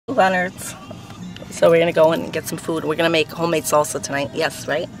Leonard's. So we're gonna go in and get some food. We're gonna make homemade salsa tonight. Yes,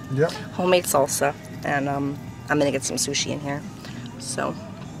 right? Yep. Homemade salsa, and I'm gonna get some sushi in here. So,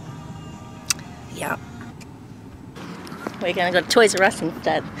 yeah. We're gonna go to Toys R Us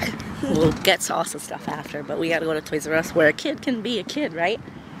instead. We'll get salsa stuff after, but we gotta go to Toys R Us where a kid can be a kid, right?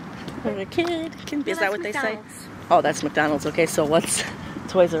 Where a kid can be. Is that what they say? Oh, that's McDonald's. Okay, so what's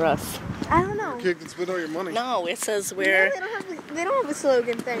Toys R Us? I don't know. Kid can spend all your money. No, it says we're. No, they don't have a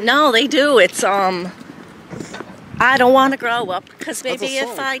slogan thing. No, they do. It's I don't want to grow up because maybe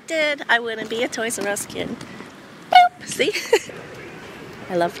if I did, I wouldn't be a Toys R Us kid. Boop. See?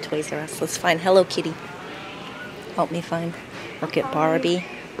 I love Toys R Us. Let's find Hello Kitty. Help me find. Look at Barbie.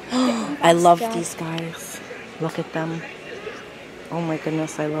 I love these guys. Look at them. Oh my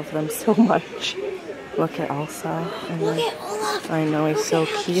goodness, I love them so much. Look at Elsa. Look at Olaf. I know, he's so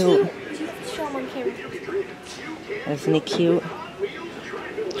cute. Show him on camera. Isn't he cute?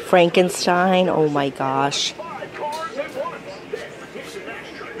 Frankenstein. Oh my gosh.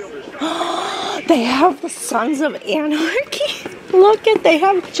 They have the Sons of Anarchy. Look at, they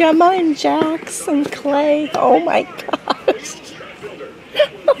have Gemma and Jax and Clay. Oh my gosh.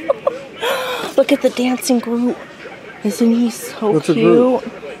 Look at the dancing Groot. Isn't he so cute?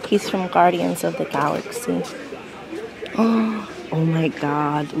 He's from Guardians of the Galaxy. Oh my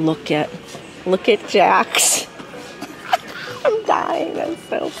god. Look at Jax. I'm dying. That's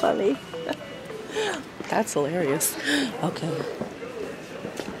so funny. That's hilarious. Okay.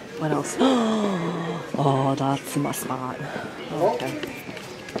 What else? Oh, that's my spot. Okay.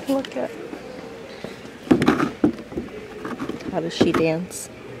 Look at. How does she dance?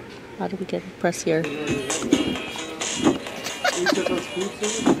 How do we get press here?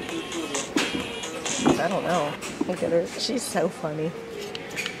 I don't know. Look at her. She's so funny.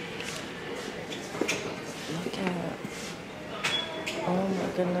 Look at. Oh my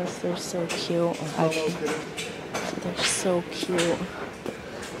goodness, they're so cute. They're so cute.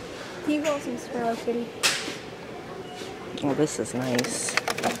 You got some Hello Kitty. Oh, this is nice.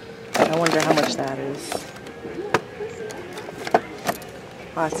 I wonder how much that is.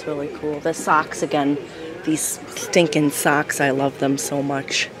 Oh, that's really cool. The socks again. These stinking socks. I love them so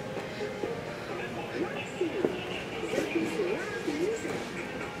much.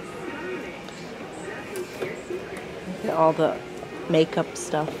 Look at all the makeup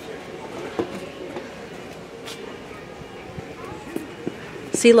stuff.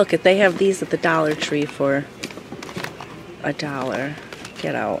 See, look, they have these at the Dollar Tree for $1.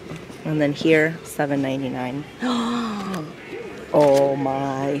 Get out. And then here, $7.99. Oh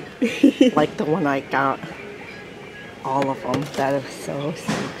my. Like the one I got. All of them. That is so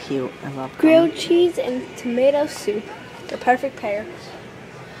cute. I love them. Grilled cheese and tomato soup. The perfect pair.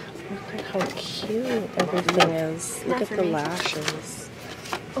 Look at how cute everything is. Look at the lashes.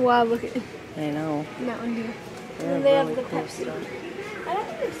 Oh wow, look at I know. that one here. They're And they really have the cool Pepsi. stuff. I don't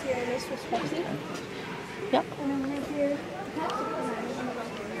think this here is for Pepsi. Yep. And then right here, Pepsi.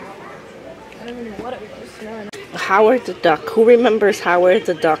 I don't even know what it was. No, Howard the Duck. Who remembers Howard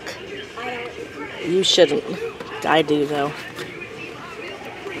the Duck? I don't. You shouldn't. I do though.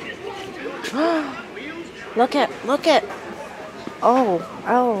 Look at. Oh,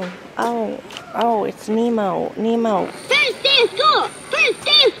 it's Nemo. First day of school! First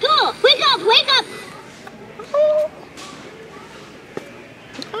day of school! Wake up!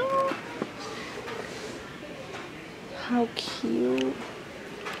 Oh. How cute.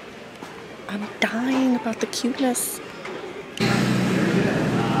 I'm dying about the cuteness.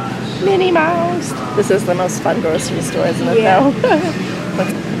 Minnie Mouse. This is the most fun grocery store, isn't it? Yeah.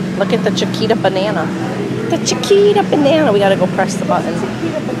 Look at the Chiquita banana. The Chiquita banana. We gotta go press the button.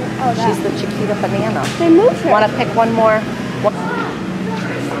 She's the Chiquita banana. They moved her. Want to pick one more?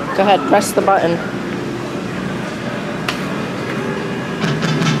 Go ahead, press the button.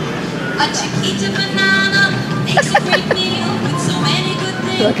 A Chiquita banana makes a great meal with so many good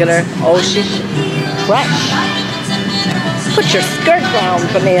things. Look at her. Oh, she's fresh. Put your skirt down,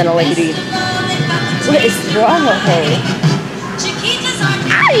 banana lady. What is wrong with her? Chiquitas are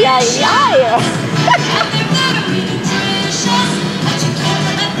Ay, ay, ay.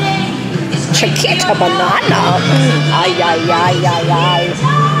 Chiquita banana. Ay, ay, ay, ay, ay.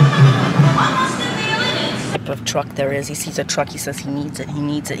 Type of truck there is. He sees a truck. He says he needs it. He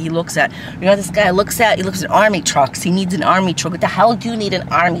needs it. He looks at. You know, this guy looks at army trucks. He needs an army truck. What the hell do you need an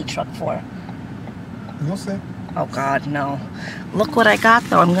army truck for? You'll see. Oh God, no. Look what I got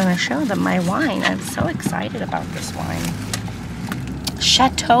though. I'm gonna show them my wine. I'm so excited about this wine.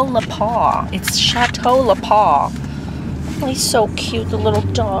 Chateau Le Pas. It's Chateau Le Pas. Oh, he's so cute, the little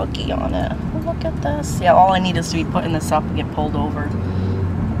doggy on it. Look at this. Yeah, all I need is to be putting this up and get pulled over.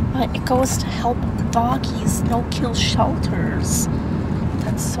 what? It goes to help doggies, no-kill shelters.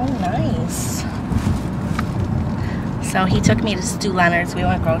 That's so nice. So he took me to Stu Leonard's. We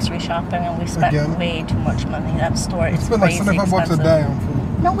went grocery shopping and we spent way too much money. That store is spend crazy like $75 a day on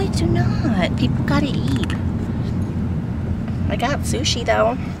food. No, we do not. People gotta eat. I got sushi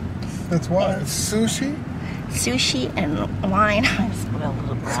though. That's why. Sushi? Sushi and wine.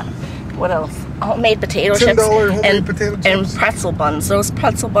 What else? Homemade potato chips homemade potato chips and pretzel buns. Those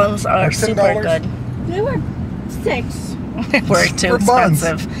pretzel buns are super good. They were $6. We're too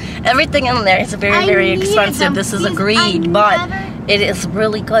expensive. Everything in there is very, very expensive. This is agreed, but it is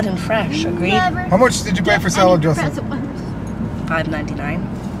really good and fresh. Agreed. How much did you pay for salad dressing?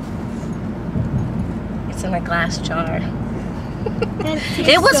 $5.99. It's in a glass jar.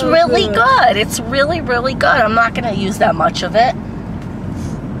 It was really good. It's really, really good. I'm not going to use that much of it.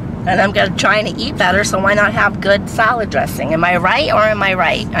 And I'm trying to eat better, so why not have good salad dressing? Am I right or am I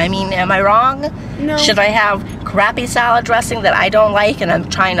right? I mean, am I wrong? No. Should I have crappy salad dressing that I don't like and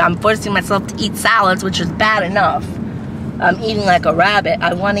I'm forcing myself to eat salads, which is bad enough. I'm eating like a rabbit.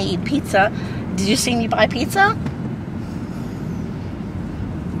 I want to eat pizza. Did you see me buy pizza?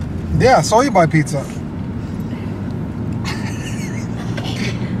 Yeah, I saw you buy pizza.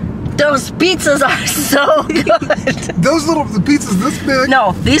 Those pizzas are so good. Those the pizzas this big.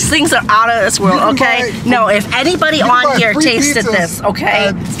 No, these things are out of this world, okay? No, if anybody on here tasted this,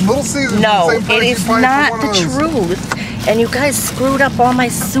 okay? Little Caesars. No, it is not the truth. And you guys screwed up all my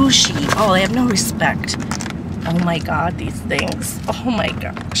sushi. Oh, they have no respect. Oh my God, these things. Oh my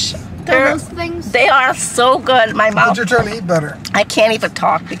gosh. Those things? They are so good. My mouth. But you're trying to eat better. I can't even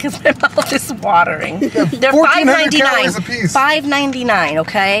talk because my mouth is watering. Yeah, they're $14.99 a piece. $5.99,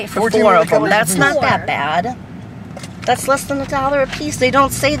 okay, for 4 of them. That's not that bad. That's less than $1 a piece. They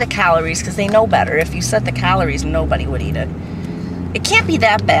don't say the calories because they know better. If you said the calories, nobody would eat it. It can't be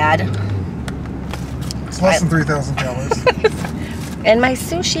that bad. It's less than 3,000 calories. And my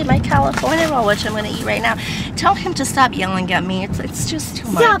sushi, my California roll, which I'm going to eat right now. Tell him to stop yelling at me. It's just too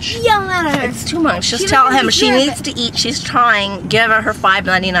much. Stop yelling at her. It's too much. Just tell him she needs to eat. She's trying. Give her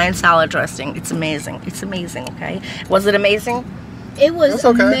 $5.99 salad dressing. It's amazing. It's amazing, okay? Was it amazing? It was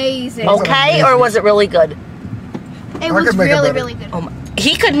amazing. Okay, or was it really good? It was really, really good. Oh my.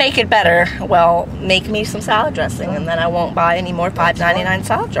 He could make it better. Well, make me some salad dressing, and then I won't buy any more $5.99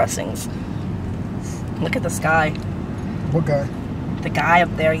 salad dressings. Look at this guy. What guy? The guy up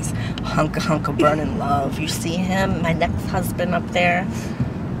there, he's hunk of burning love. You see him? My next husband up there.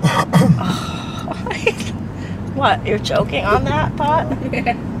 Oh, what? You're joking on that thought?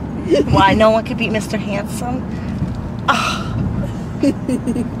 Why no one could beat Mr. Handsome? Oh.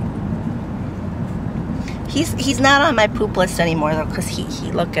 He's not on my poop list anymore though, because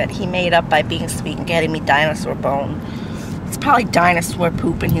he made up by being sweet and getting me dinosaur bone. It's probably dinosaur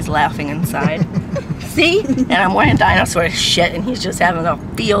poop and he's laughing inside. See? And I'm wearing dinosaur shit and he's just having a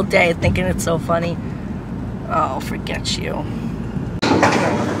field day thinking it's so funny. Oh, forget you.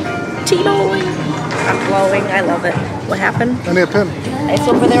 T-bowling. I'm glowing. I love it. What happened? I need a pen. It's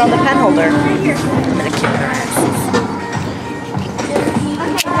over there on the pen holder. I'm gonna kick her ass.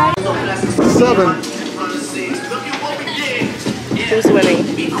 7. Who's winning?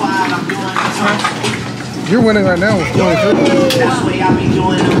 You're winning right now with 23. That's way I be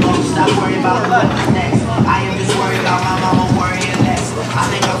doing the most. Stop worrying about what's next. I am just worried about my mama worrying less. I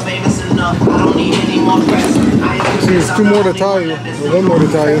think I'm famous enough. I don't need any more press. See, there's 2 more to tie you. Or 1 more to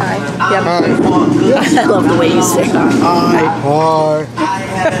tie you. Hi. Yep. Hi. I love the way you say that. Hi. Hi. I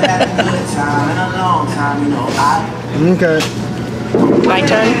haven't had a good time in a long time, you know. Okay. My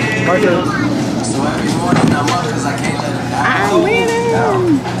turn? My turn. So every morning I'm up because I can't let it down. I'm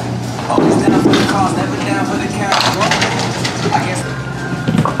winning. Always down for the cause, never down for the count. I guess.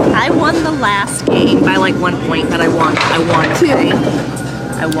 I won the last game by like 1 point, but I won. I won, okay?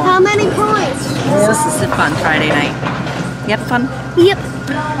 I won. How many points? This is a fun Friday night. You have fun? Yep.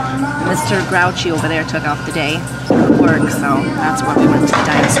 Mr. Grouchy over there took off the day at work, so that's why we went to the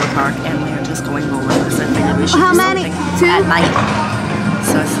dinosaur park, and we are just going over this. I figured we should do something at night.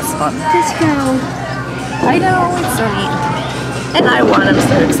 So this is fun. Let's go. I know, it's so neat. And I won. I'm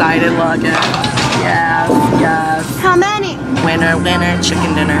so excited. Look at it. Yes, yes. How many? Winner, winner,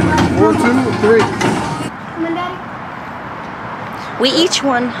 chicken dinner. 4, 2, 3. Come on, Daddy. We each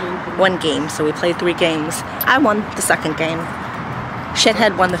won 1 game, so we played 3 games. I won the second game.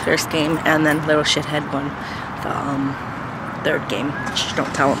 Shithead won the first game, and then Little Shithead won the third game. Shh,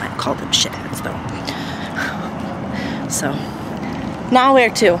 don't tell them I called them shitheads, though. So, now where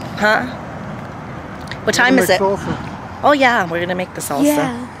to, huh? What time is it? Salsa. Oh yeah, we're gonna make the salsa.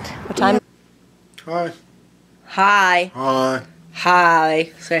 Yeah. What time? Hi. Hi. Hi.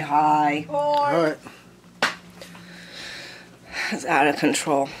 Hi. Say hi. Alright. It's out of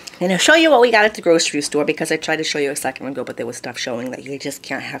control. And I'll show you what we got at the grocery store because I tried to show you a second ago, but there was stuff showing that you just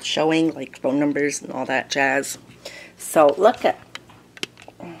can't have showing, like phone numbers and all that jazz. So look at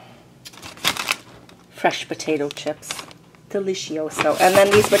fresh potato chips. Delicioso. And then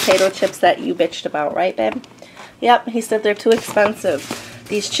these potato chips that you bitched about, right, babe? Yep, he said they're too expensive.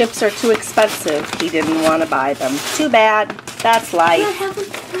 These chips are too expensive. He didn't want to buy them. Too bad. That's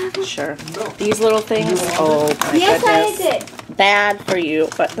life. Sure. These little things, oh my Yes, goodness. I did. Bad for you,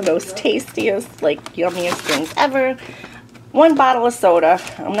 but the most tastiest, like yummiest things ever. 1 bottle of soda.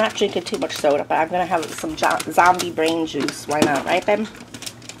 I'm not drinking too much soda, but I'm going to have some zombie brain juice. Why not, right, babe?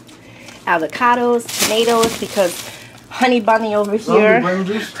 Avocados, tomatoes, because Honey Bunny over here,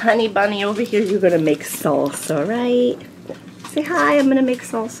 Honey Bunny over here, you're going to make salsa, right? Say hi, I'm going to make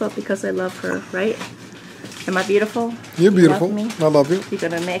salsa because I love her, right? Am I beautiful? You're beautiful. You love me? I love you. You're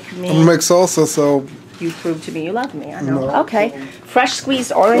going to make me... I'm gonna make salsa, so... You prove to me you love me, I know. No. Okay. Fresh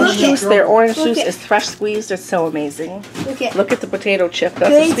squeezed orange juice. Their orange juice is fresh squeezed. It's so amazing. Look at the potato chip.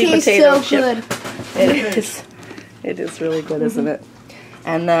 That's a sweet potato chip. It is. It is really good, isn't it?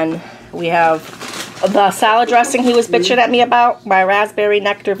 And then we have the salad dressing he was bitching at me about, my raspberry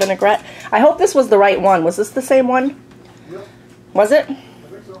nectar vinaigrette. I hope this was the right one. Was this the same one? Was it?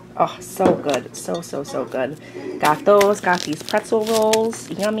 Oh, so good. So, so, so good. Got those. Got these pretzel rolls.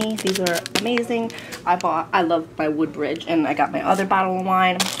 Yummy. These are amazing. I love my Woodbridge, and I got my other bottle of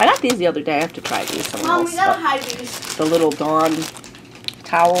wine. I got these the other day. I have to try these. Mom, we gotta hide these. The little Dawn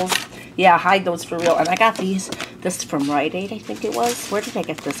towels. Yeah, hide those for real. And I got these. This from Rite Aid, I think it was. Where did I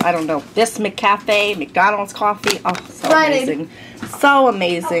get this? I don't know. This McCafe, McDonald's coffee. Oh, so amazing. So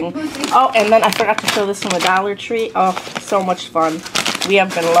amazing. Oh, and then I forgot to show this from the Dollar Tree. Oh, so much fun. We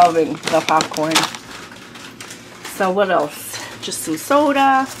have been loving the popcorn. So what else? Just some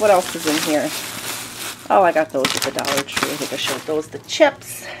soda. What else is in here? Oh, I got those at the Dollar Tree. I think I showed those. The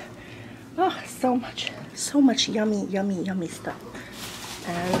chips. Oh, so much yummy, yummy, yummy stuff.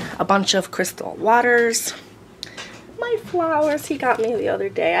 And a bunch of crystal waters. My flowers he got me the other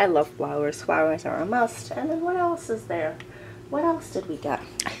day. I love flowers. Flowers are a must. And then what else is there? What else did we get?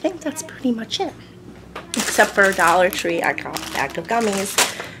 I think that's pretty much it. Except for Dollar Tree, I got a bag of gummies.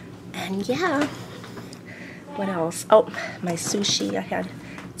 And yeah. What else? Oh, my sushi. I had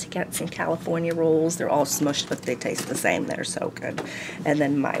to get some California rolls. They're all smushed, but they taste the same. They're so good. And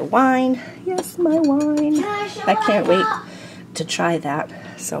then my wine. Yes, my wine. I can't wait to try that.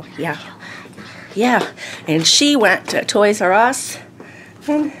 So, yeah. Yeah. And she went to Toys R Us.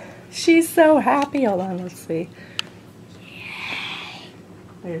 And she's so happy. Hold on, let's see.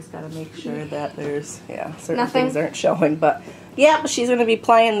 I just gotta make sure that there's, yeah, certain things aren't showing, but yeah, she's gonna be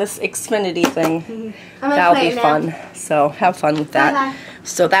playing this Xfinity thing. That'll be fun. So have fun with that.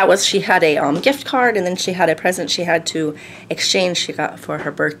 So that was, she had a gift card, and then she had a present she had to exchange. She got for her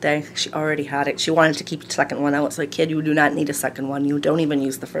birthday. She already had it. She wanted to keep the second one. I was like, kid, you do not need a second one. You don't even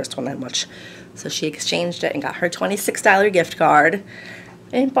use the first one that much. So she exchanged it and got her $26 gift card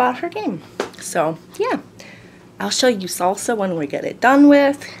and bought her game. So yeah. I'll show you salsa when we get it done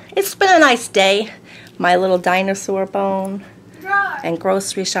with. It's been a nice day. My little dinosaur bone and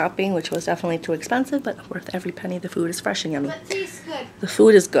grocery shopping, which was definitely too expensive, but worth every penny. The food is fresh and yummy. But it tastes good. The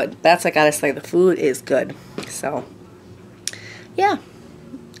food is good. That's what I gotta say. The food is good. So, yeah.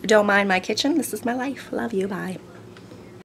 Don't mind my kitchen. This is my life. Love you. Bye.